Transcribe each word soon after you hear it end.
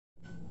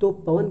तो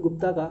पवन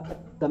गुप्ता का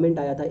कमेंट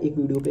आया था एक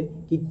वीडियो पे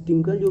कि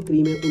ट्विंकल जो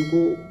क्रीम है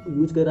उनको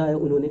यूज करा है,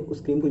 उन्होंने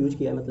उस क्रीम को यूज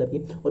किया है मतलब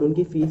कि, और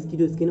उनकी फेस की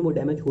जो स्किन है वो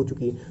डैमेज हो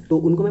चुकी है। तो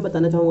उनको मैं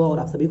बताना चाहूँगा और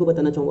आप सभी को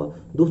बताना चाहूँगा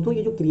दोस्तों,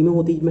 ये जो क्रीमें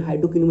होती है जिसमें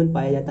हाइड्रोक्विनोन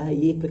पाया जाता है,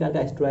 ये एक प्रकार का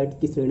एस्टेरॉइड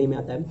की श्रेणी में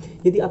आता है।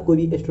 यदि आप कोई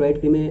भी एस्टेरॉइड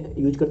क्रीमें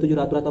यूज करते हो जो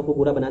रातों रात आपको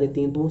गोरा बना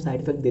देती हैं, तो वो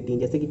साइड इफेक्ट देती हैं,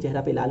 जैसे कि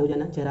चेहरा पे लाल हो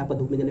जाना, चेहरा आपका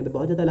धूप में जाने पर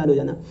बहुत ज़्यादा लाल हो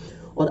जाना,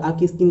 और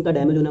आपकी स्किन का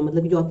डैमेज होना,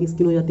 मतलब कि जो आपकी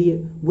स्किन हो जाती है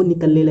वो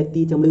निकलने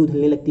लगती है, चमड़ी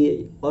उधलने लगती है,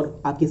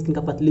 और आपकी स्किन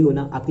का पतली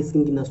होना, आपकी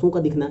स्किन की नसों का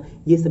दिखना,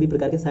 ये सभी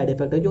प्रकार के साइड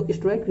इफेक्ट है जो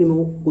एस्टेरॉइड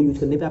क्रीमों को यूज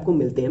करने पे आपको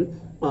मिलते हैं।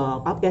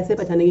 आप कैसे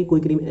पहचानेंगे कोई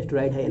क्रीम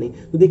एस्टेरॉइड है या नहीं?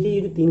 तो देखिए,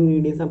 ये जो 3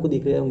 इंग्रेडिएंट्स आपको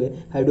देख रहे होंगे,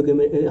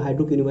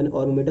 हाइड्रोक्विनोन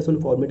और मेटासोन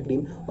फॉर्मेट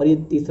क्रीम, और ये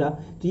तीसरा,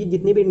 तो ये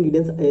जितने भी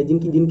इंग्रेडिएंट्स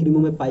जिन क्रीमों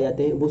में पाए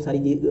जाते हैं वो सारी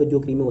ये जो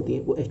क्रीमें होती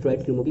हैं वो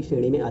एस्टेरॉइड क्रीमों की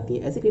श्रेणी में आती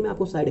हैं। ऐसी क्रीमें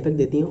आपको साइड इफेक्ट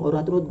देती हैं और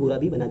रातों रात गोरा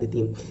भी बना देती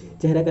हैं।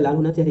 चेहरे का लाल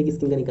होना, चेहरे की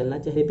स्किन का निकलना,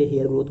 चेहरे पे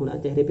हेयर ग्रोथ होना,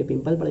 चेहरे पे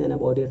पिंपल पड़ जाना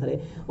बहुत ढेर सारे,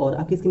 और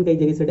आपकी स्किन कई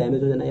जगह से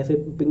डैमेज हो जाना, या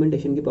फिर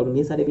पिगमेंटेशन की प्रॉब्लम,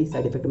 ये सारे भी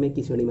साइड इफेक्ट में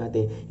की श्रेणी में आते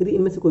हैं। यदि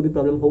इनमें से कोई भी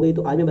प्रॉब्लम हो गई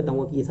तो आज मैं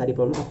बताऊंगा कि ये सारी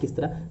प्रॉब्लम आप किस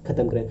तरह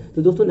खत्म करें।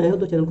 तो दोस्तों, नए हो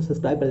तो चैनल को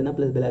सब्सक्राइब कर देना,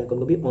 प्लस बेल आइकन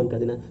को भी ऑन कर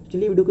देना।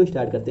 चलिए वीडियो को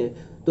स्टार्ट करते हैं।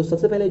 तो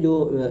सबसे पहले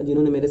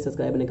जिन्होंने मेरे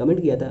सब्सक्राइबर ने कमेंट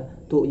किया था,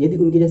 तो यदि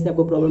उनके जैसे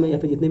आपको प्रॉब्लम है या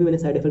फिर जितने भी मैंने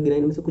साइड इफेक्ट गिनाए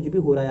इनमें से कुछ भी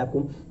हो रहा है आपको,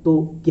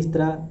 तो किस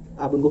तरह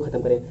आप उनको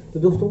खत्म करें। तो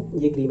दोस्तों,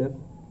 ये क्रीम है,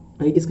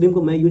 इस क्रीम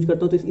को मैं यूज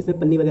करता हूँ, तो इसमें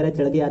पन्नी वगैरह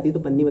चढ़ के आती है, तो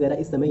पन्नी वगैरह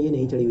इस समय ये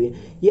नहीं चढ़ी हुई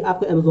है। ये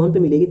आपको अमेजोन पे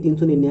मिलेगी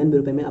 399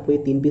 रुपये में, आपको ये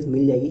 3 पीस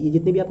मिल जाएगी। ये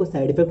जितने भी आपको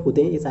साइड इफेक्ट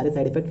होते हैं ये सारे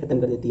साइड इफेक्ट खत्म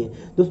कर देती है।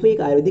 दोस्तों,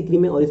 एक आयुर्वेदिक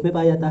क्रीम है और इसमें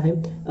पाया जाता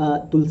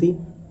है तुलसी,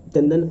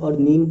 चंदन और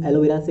नीम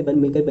एलोवेरा से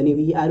मिलकर बनी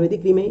हुई ये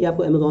आयुर्वेदिक क्रीम है। ये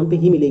आपको अमेजोन पे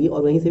ही मिलेगी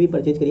और वहीं से भी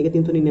परचेज करिएगा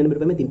 399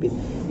 रुपये में 3 पीस।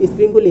 इस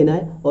क्रीम को लेना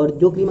है और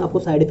जो क्रीम आपको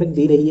साइड इफेक्ट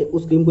दे रही है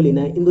उस क्रीम को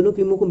लेना है। इन दोनों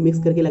क्रीमों को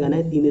मिक्स करके लगाना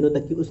है 3 दिनों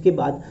तक की। उसके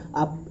बाद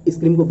आप इस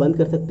क्रीम को बंद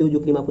कर सकते हो। जो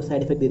क्रीम आपको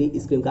साइड इफेक्ट दे रही है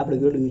इस क्रीम का आप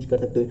रेगुलर यूज कर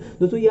सकते हो।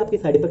 दोस्तों, ये आपके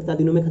साइड इफेक्ट 7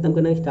 दिनों में खत्म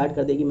करना स्टार्ट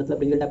कर देगी, मतलब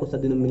रिजल्ट आपको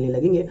 7 दिनों में मिलने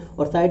लगेंगे।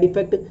 और साइड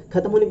इफेक्ट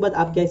खत्म होने के बाद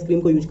आप क्या इस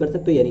क्रीम को यूज कर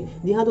सकते हो या नहीं?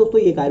 जी हाँ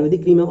दोस्तों, ये एक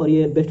आयुर्वेदिक क्रीम है और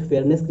ये बेस्ट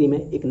फेयरनेस क्रीम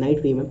है, एक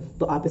नाइट क्रीम है।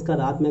 तो आप इसका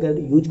रात में अगर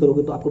यूज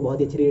करोगे तो आपको बहुत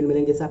ही अच्छे रिजल्ट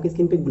मिलेंगे, जैसे आपकी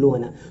स्किन पे ग्लो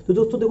आना। तो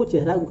दोस्तों देखो,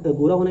 चेहरा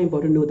गोरा होना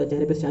इंपॉर्टेंट नहीं होता,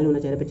 चेहरे पे शाइन होना,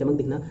 चेहरे पे चमक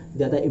दिखना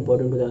ज़्यादा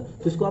इंपॉर्टेंट होता है।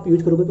 तो इसको आप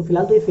यूज करोगे तो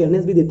फिलहाल तो ये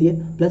फेयरनेस भी देती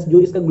है, प्लस जो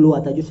इसका ग्लो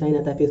आता है, जो शाइन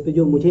आता है फेस पे,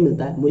 जो मुझे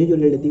मिलता है, मुझे जो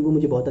रिजल्ट देती है वो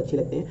मुझे बहुत अच्छे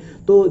लगते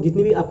हैं। तो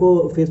जितनी भी आपको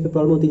फेस पे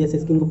प्रॉब्लम होती है, जैसे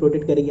स्किन को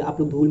प्रोटेक्ट करेगी, आप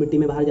लोग धूल मिट्टी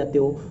में बाहर जाते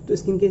हो तो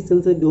स्किन के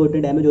सेल्स जो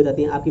डैमेज हो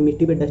जाती है, आपकी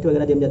मिट्टी पे डस्ट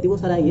वगैरह जम जाती है, वो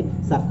सारा ये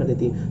साफ कर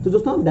देती है। तो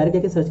दोस्तों, आप डायरेक्ट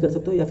जाकर सर्च कर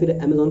सकते हो या फिर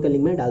अमेजोन का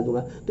लिंक मैं डाल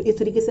दूंगा। तो इस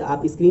तरीके से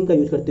आप इस क्रीम का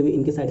यूज करते हुए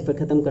इनके साइड इफेक्ट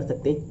खत्म कर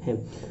सकते हैं।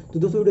 तो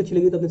दोस्तों, वीडियो अच्छी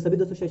लगी तो अपने सभी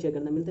दोस्तों से शेयर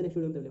करना। मिलते हैं नेक्स्ट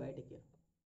वीडियो में, बाय, टेक केयर।